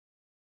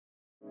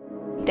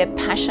The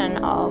passion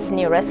of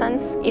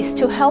Neurescence is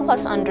to help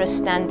us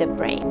understand the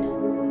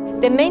brain.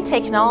 The main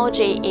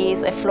technology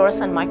is a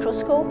fluorescent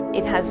microscope.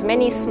 It has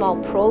many small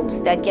probes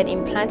that get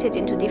implanted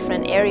into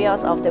different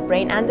areas of the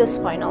brain and the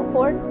spinal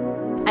cord.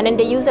 And then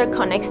the user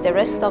connects the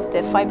rest of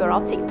the fiber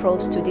optic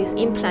probes to these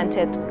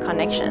implanted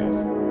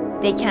connections.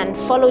 They can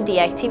follow the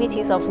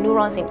activities of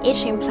neurons in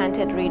each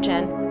implanted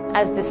region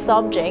as the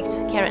subject,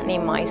 currently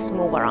mice,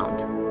 move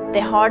around.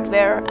 The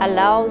hardware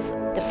allows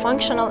the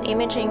functional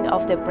imaging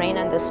of the brain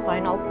and the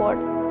spinal cord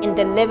in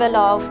the level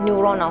of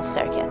neuronal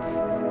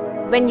circuits.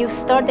 When you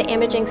start the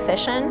imaging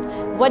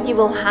session, what you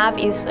will have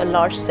is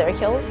large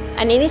circles,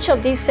 and in each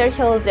of these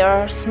circles there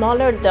are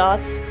smaller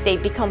dots. They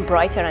become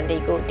brighter and they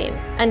go dim.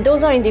 And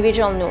those are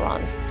individual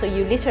neurons, so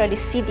you literally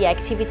see the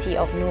activity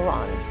of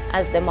neurons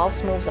as the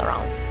mouse moves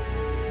around.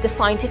 The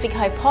scientific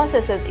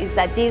hypothesis is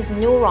that these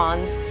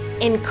neurons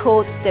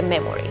encode the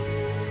memory.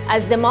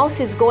 As the mouse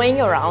is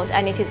going around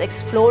and it is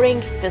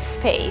exploring the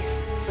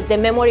space, the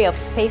memory of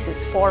space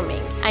is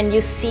forming, and you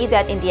see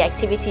that in the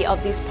activity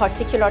of these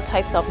particular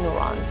types of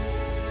neurons.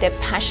 The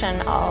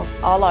passion of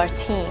all our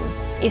team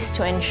is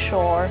to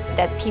ensure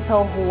that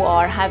people who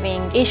are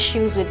having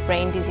issues with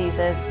brain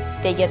diseases,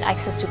 they get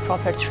access to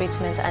proper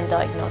treatment and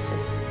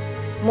diagnosis.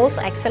 Most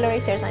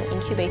accelerators and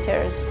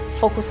incubators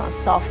focus on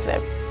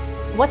software.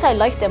 What I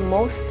like the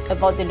most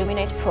about the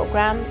Luminate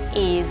program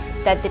is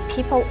that the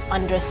people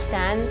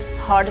understand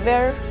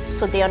hardware,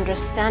 so they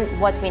understand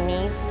what we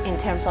need in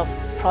terms of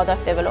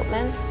product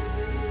development.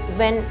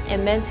 When a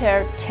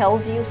mentor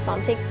tells you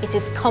something, it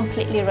is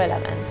completely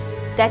relevant.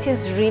 That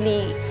is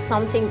really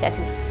something that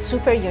is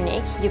super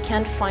unique. You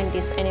can't find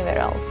this anywhere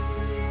else.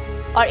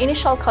 Our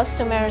initial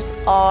customers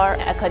are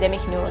academic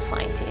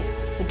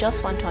neuroscientists who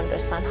just want to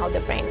understand how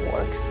the brain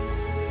works.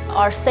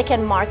 Our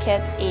second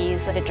market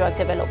is the drug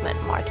development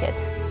market.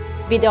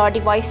 With our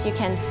device, you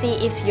can see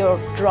if your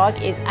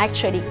drug is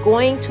actually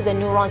going to the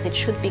neurons it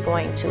should be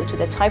going to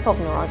the type of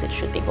neurons it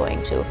should be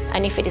going to,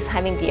 and if it is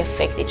having the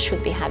effect it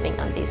should be having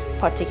on these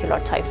particular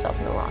types of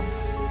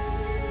neurons.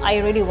 I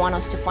really want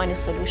us to find a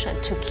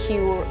solution to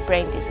cure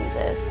brain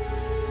diseases.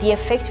 The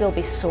effect will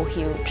be so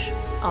huge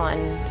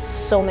on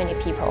so many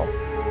people.